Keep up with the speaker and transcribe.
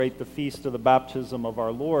celebrate the feast of the baptism of our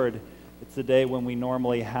Lord. It's the day when we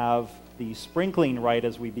normally have the sprinkling rite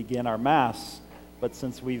as we begin our Mass. But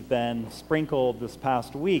since we've been sprinkled this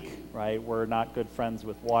past week, right, we're not good friends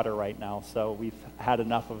with water right now, so we've had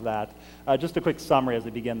enough of that. Just a quick summary as we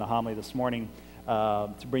begin the homily this morning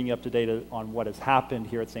to bring you up to date on what has happened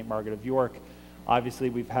here at St. Margaret of York. Obviously,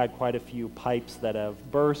 we've had quite a few pipes that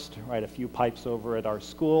have burst, right, a few pipes over at our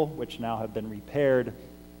school, which now have been repaired.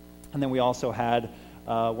 And then we also had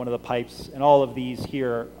one of the pipes, and all of these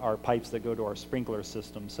here are pipes that go to our sprinkler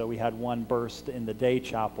system. So we had one burst in the day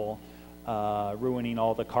chapel, ruining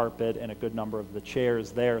all the carpet and a good number of the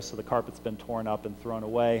chairs there, so the carpet's been torn up and thrown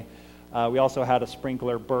away. We also had a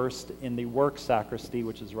sprinkler burst in the work sacristy,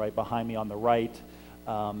 which is right behind me on the right,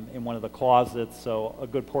 in one of the closets, so a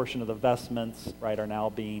good portion of the vestments, right, are now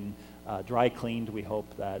being dry cleaned. We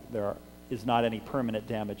hope that there is not any permanent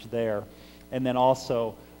damage there. And then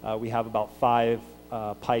also, we have about 5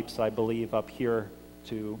 pipes, I believe, up here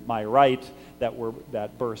to my right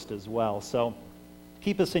that burst as well. So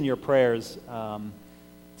keep us in your prayers.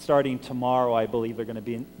 Starting tomorrow, I believe they're going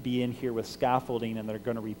to be in here with scaffolding, and they're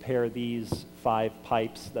going to repair these 5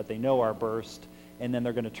 pipes that they know are burst, and then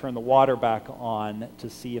they're going to turn the water back on to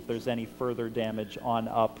see if there's any further damage on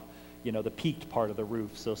up, the peaked part of the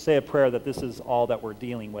roof. So say a prayer that this is all that we're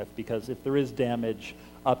dealing with, because if there is damage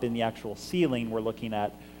up in the actual ceiling, we're looking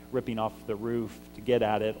at ripping off the roof to get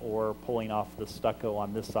at it or pulling off the stucco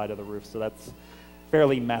on this side of the roof. So that's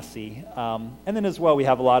fairly messy. And then as well, we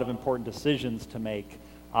have a lot of important decisions to make.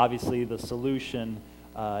 Obviously, the solution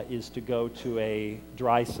is to go to a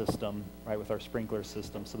dry system, right, with our sprinkler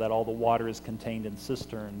system, so that all the water is contained in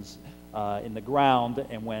cisterns in the ground,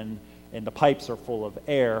 and the pipes are full of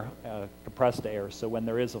air, compressed air. So when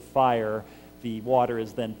there is a fire, the water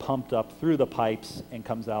is then pumped up through the pipes and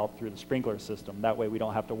comes out through the sprinkler system. That way we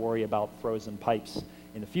don't have to worry about frozen pipes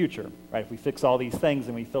in the future, right? If we fix all these things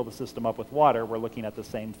and we fill the system up with water, we're looking at the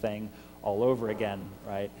same thing all over again,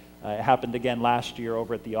 right? It happened again last year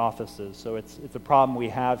over at the offices, so it's a problem we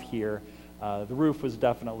have here. The roof was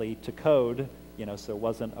definitely to code, so it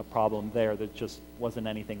wasn't a problem there. There just wasn't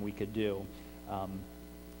anything we could do.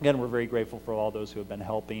 Again, we're very grateful for all those who have been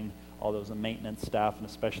helping, all those maintenance staff, and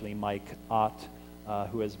especially Mike Ott,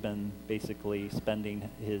 who has been basically spending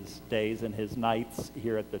his days and his nights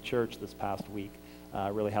here at the church this past week.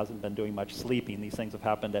 Really hasn't been doing much sleeping. These things have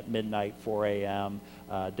happened at midnight, 4 a.m.,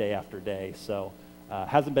 day after day. So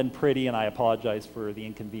hasn't been pretty, and I apologize for the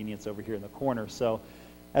inconvenience over here in the corner. So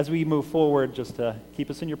as we move forward, just to keep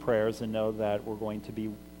us in your prayers and know that we're going to be,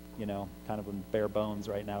 kind of in bare bones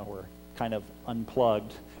right now. We're kind of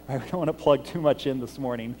unplugged, right? We don't want to plug too much in this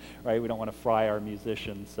morning, right? We don't want to fry our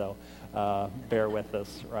musicians, so bear with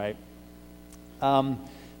us, right?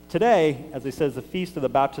 Today, as I said, is the feast of the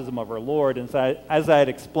baptism of our Lord, and so as I had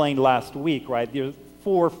explained last week, right, there's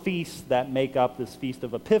 4 feasts that make up this Feast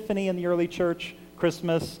of Epiphany in the early church: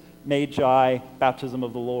 Christmas, Magi, Baptism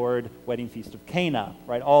of the Lord, Wedding Feast of Cana,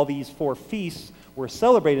 right? All these 4 feasts were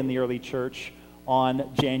celebrated in the early church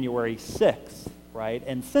on January 6th, right?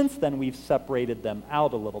 And since then, we've separated them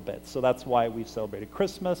out a little bit. So that's why we've celebrated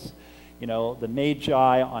Christmas, the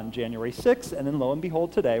Magi on January 6th, and then lo and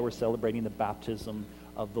behold, today we're celebrating the baptism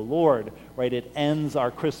of the Lord, right? It ends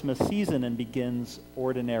our Christmas season and begins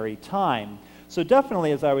ordinary time. So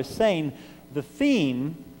definitely, as I was saying, the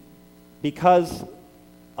theme, because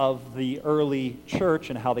of the early church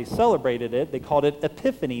and how they celebrated it, they called it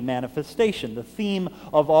Epiphany manifestation. The theme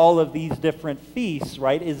of all of these different feasts,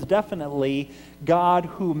 right, is definitely God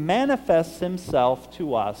who manifests himself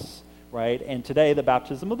to us, right? And today, the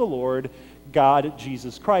baptism of the Lord, God,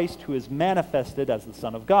 Jesus Christ, who is manifested as the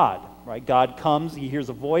Son of God, right? God comes, he hears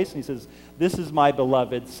a voice, and he says, "This is my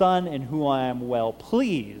beloved Son, in whom I am well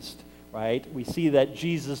pleased," right? We see that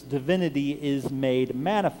Jesus' divinity is made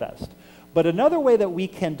manifest. But another way that we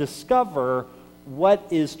can discover what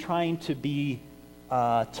is trying to be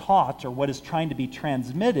taught or what is trying to be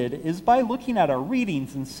transmitted is by looking at our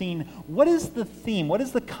readings and seeing what is the theme, what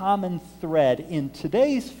is the common thread in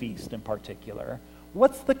today's feast in particular.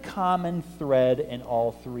 What's the common thread in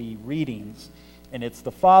all 3 readings? And it's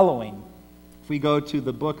the following. If we go to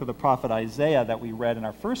the book of the prophet Isaiah that we read in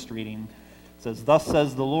our first reading, it says, "Thus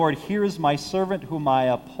says the Lord, here is my servant whom I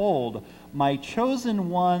uphold, my chosen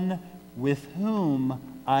one with whom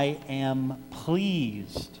I am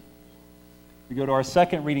pleased." We go to our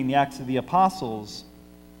second reading, the Acts of the Apostles.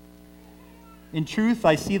 "In truth,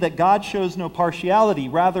 I see that God shows no partiality.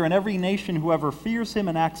 Rather, in every nation, whoever fears him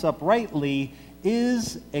and acts uprightly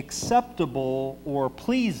is acceptable or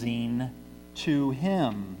pleasing to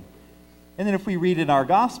him." And then if we read in our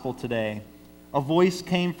gospel today, a voice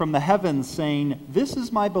came from the heavens saying, "This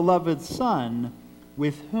is my beloved Son,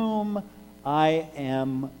 with whom I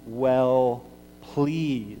am well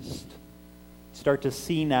pleased." Start to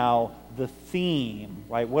see now the theme,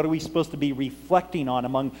 right? What are we supposed to be reflecting on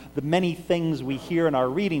among the many things we hear in our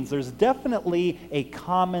readings? There's definitely a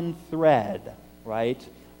common thread, right?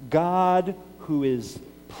 God who is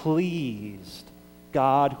pleased.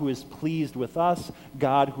 God who is pleased with us.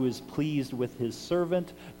 God who is pleased with his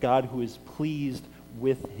servant. God who is pleased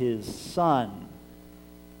with his Son,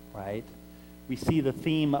 right? We see the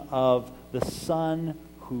theme of the Son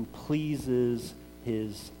who pleases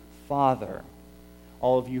his Father.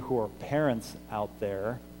 All of you who are parents out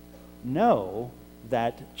there know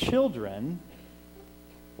that children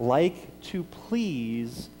like to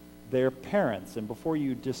please their parents. And before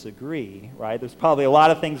you disagree, right, there's probably a lot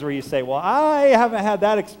of things where you say, well, I haven't had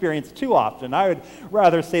that experience too often. I would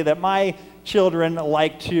rather say that my children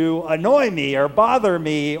like to annoy me or bother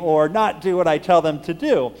me or not do what I tell them to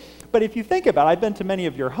do. But if you think about it, I've been to many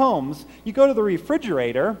of your homes, you go to the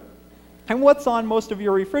refrigerator, and what's on most of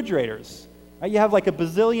your refrigerators? You have like a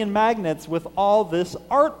bazillion magnets with all this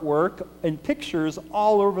artwork and pictures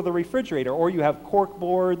all over the refrigerator. Or you have cork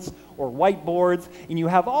boards or whiteboards, and you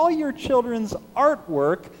have all your children's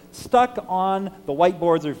artwork stuck on the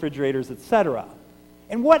whiteboards, refrigerators, etc.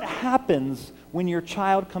 And what happens when your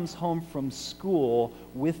child comes home from school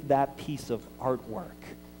with that piece of artwork,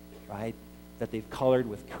 right? That they've colored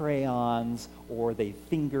with crayons or they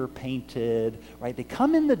finger painted, right? They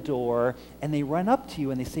come in the door and they run up to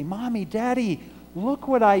you and they say, "Mommy, Daddy, look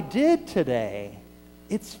what I did today.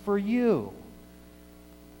 It's for you."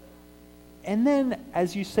 And then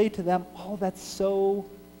as you say to them, "Oh, that's so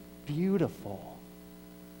beautiful,"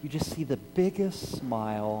 you just see the biggest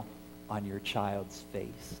smile on your child's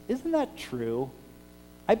face. Isn't that true?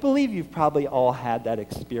 I believe you've probably all had that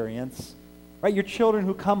experience. Right, your children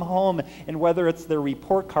who come home, and whether it's their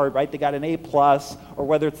report card, right, they got an A+, or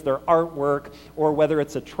whether it's their artwork, or whether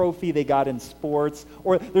it's a trophy they got in sports,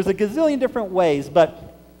 or there's a gazillion different ways,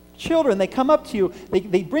 but children, they come up to you,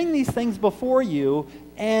 they bring these things before you,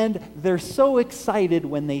 and they're so excited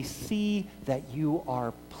when they see that you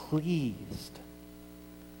are pleased.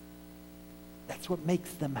 That's what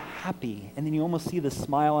makes them happy. And then you almost see the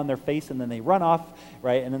smile on their face, and then they run off,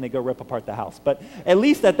 right? And then they go rip apart the house. But at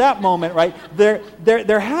least at that moment, right,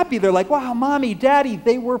 they're happy. They're like, "Wow, Mommy, Daddy,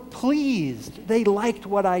 they were pleased. They liked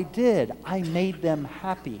what I did. I made them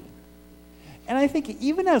happy." And I think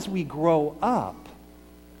even as we grow up,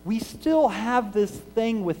 we still have this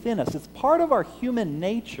thing within us. It's part of our human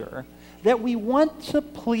nature that we want to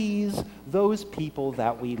please those people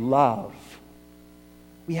that we love.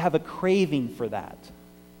 We have a craving for that.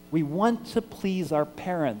 We want to please our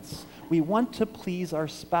parents. We want to please our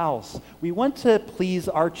spouse. We want to please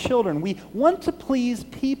our children. We want to please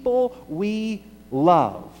people we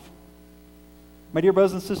love. My dear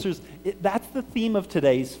brothers and sisters, that's the theme of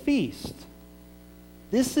today's feast.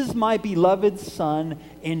 This is my beloved Son,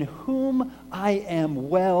 in whom I am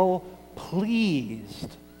well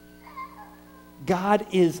pleased. God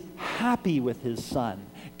is happy with his Son.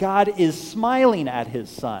 God is smiling at his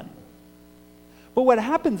Son. But what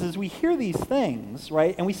happens is we hear these things,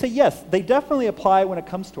 right? And we say, yes, they definitely apply when it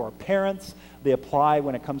comes to our parents. They apply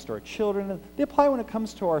when it comes to our children. They apply when it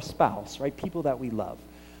comes to our spouse, right? People that we love.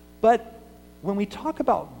 But when we talk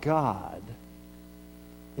about God,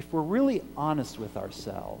 if we're really honest with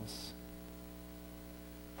ourselves,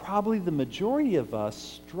 probably the majority of us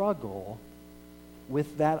struggle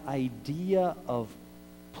with that idea of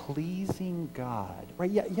pleasing God, right?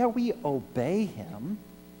 Yeah, we obey him.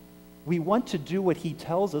 We want to do what he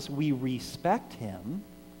tells us. We respect him,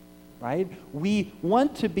 right? We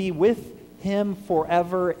want to be with him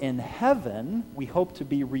forever in heaven. We hope to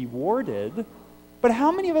be rewarded. But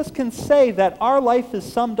how many of us can say that our life is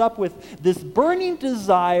summed up with this burning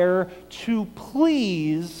desire to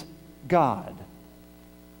please God?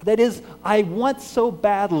 That is, I want so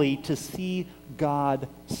badly to see God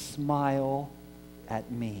smile at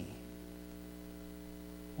me.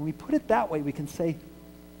 When we put it that way, we can say,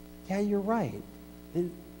 yeah, you're right.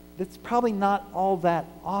 It's probably not all that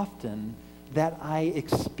often that I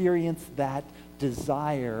experience that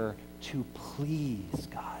desire to please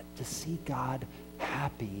God, to see God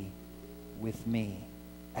happy with me.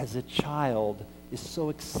 As a child is so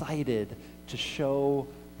excited to show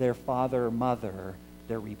their father or mother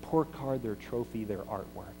their report card, their trophy, their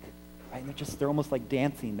artwork. Right? And they're almost like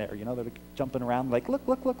dancing there, they're jumping around like, look,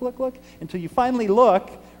 until you finally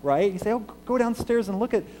look, right? You say, oh, go downstairs and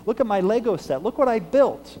look at my Lego set. Look what I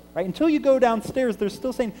built, right? Until you go downstairs, they're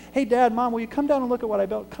still saying, hey, Dad, Mom, will you come down and look at what I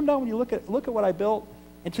built? Come down when you look at what I built.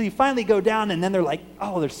 until you finally go down and then they're like,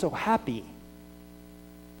 oh, they're so happy.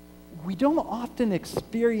 We don't often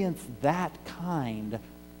experience that kind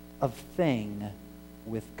of thing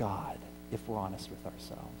with God, if we're honest with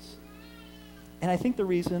ourselves. And I think the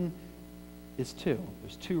reason is two.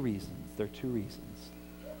 There's two reasons. There are two reasons.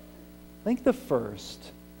 I think the first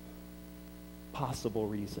possible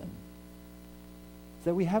reason is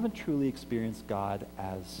that we haven't truly experienced God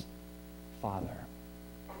as Father.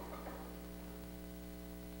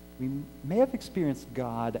 We may have experienced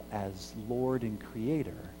God as Lord and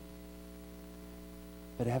Creator,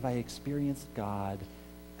 but have I experienced God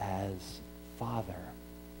as Father,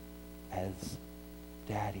 as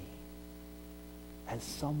Daddy, as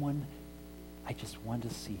someone I just want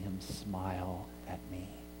to see him smile at me?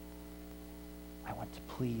 I want to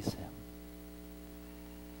please him.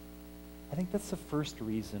 I think that's the first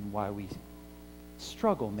reason why we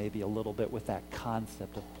struggle maybe a little bit with that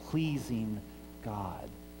concept of pleasing God.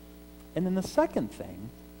 And then the second thing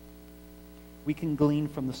we can glean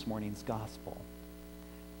from this morning's gospel.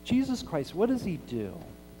 Jesus Christ, what does he do?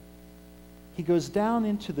 He goes down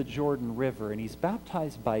into the Jordan River and he's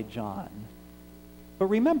baptized by John. But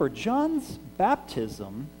remember, John's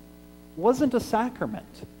baptism wasn't a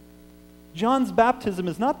sacrament. John's baptism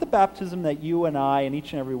is not the baptism that you and I and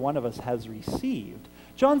each and every one of us has received.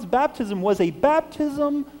 John's baptism was a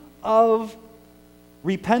baptism of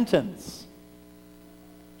repentance.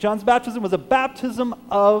 John's baptism was a baptism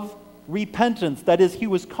of repentance. That is, he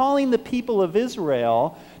was calling the people of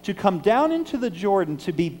Israel to come down into the Jordan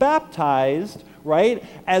to be baptized, right,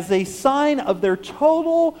 as a sign of their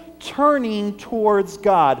total turning towards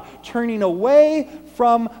God, turning away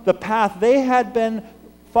from the path they had been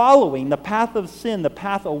following, the path of sin, the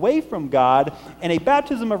path away from God, and a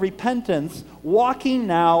baptism of repentance, walking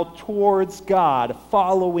now towards God,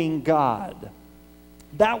 following God.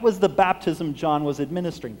 That was the baptism John was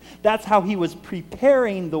administering. That's how he was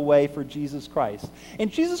preparing the way for Jesus Christ.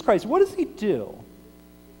 And Jesus Christ, what does he do?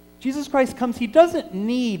 Jesus Christ comes, he doesn't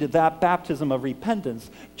need that baptism of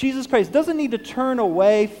repentance. Jesus Christ doesn't need to turn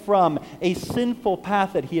away from a sinful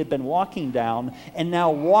path that he had been walking down and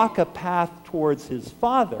now walk a path towards his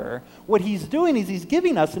Father. What he's doing is he's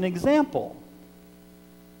giving us an example.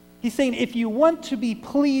 He's saying, if you want to be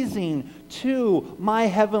pleasing to my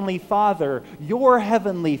heavenly Father, your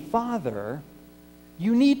heavenly Father,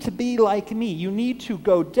 you need to be like me. You need to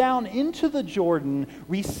go down into the Jordan,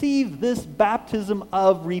 receive this baptism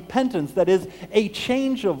of repentance, that is a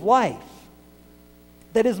change of life.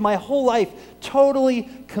 That is my whole life totally,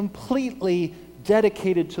 completely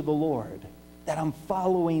dedicated to the Lord, that I'm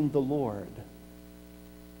following the Lord.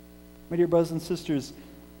 My dear brothers and sisters,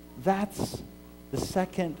 that's the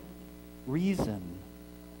second reason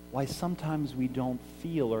why sometimes we don't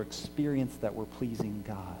feel or experience that we're pleasing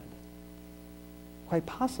God. Quite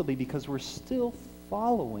possibly because we're still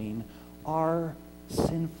following our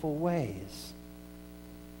sinful ways.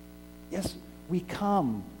 Yes, we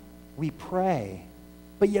come, we pray,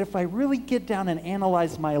 but yet if I really get down and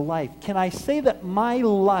analyze my life, can I say that my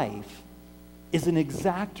life is an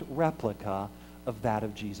exact replica of that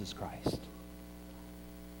of Jesus Christ?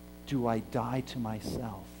 Do I die to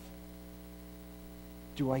myself?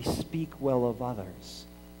 Do I speak well of others?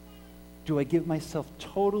 Do I give myself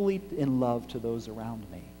totally in love to those around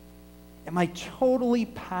me? Am I totally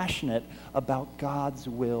passionate about God's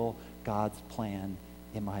will, God's plan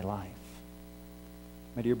in my life?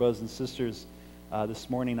 My dear brothers and sisters, this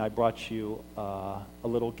morning I brought you a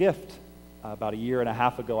little gift. About a year and a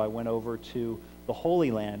half ago, I went over to the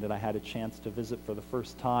Holy Land and I had a chance to visit for the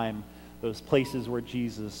first time those places where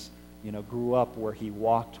Jesus, grew up, where he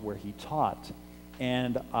walked, where he taught.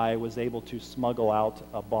 And I was able to smuggle out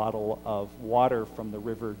a bottle of water from the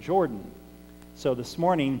River Jordan. So this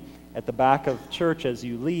morning, at the back of church as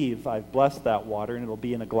you leave, I've blessed that water, and it'll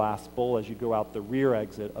be in a glass bowl as you go out the rear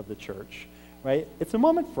exit of the church, right? It's a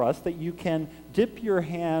moment for us that you can dip your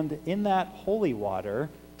hand in that holy water,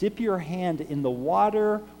 dip your hand in the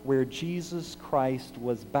water where Jesus Christ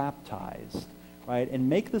was baptized, right? And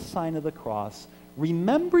make the sign of the cross,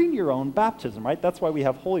 remembering your own baptism, right? That's why we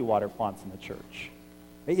have holy water fonts in the church.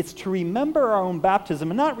 It's to remember our own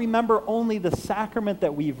baptism and not remember only the sacrament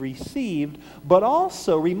that we've received, but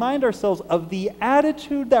also remind ourselves of the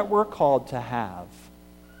attitude that we're called to have.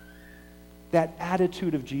 That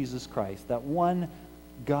attitude of Jesus Christ, that one,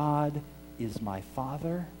 God is my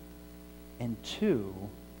Father, and two,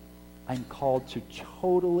 I'm called to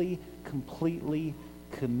totally, completely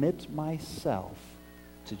commit myself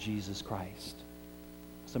to Jesus Christ.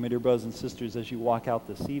 So, my dear brothers and sisters, as you walk out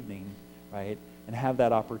this evening, right, and have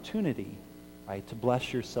that opportunity, right, to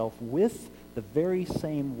bless yourself with the very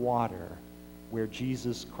same water where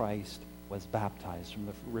Jesus Christ was baptized from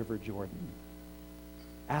the River Jordan.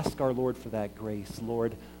 Ask our Lord for that grace.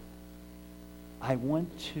 Lord, I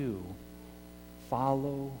want to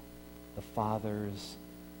follow the Father's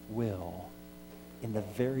will in the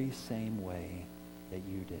very same way that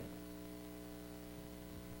you did.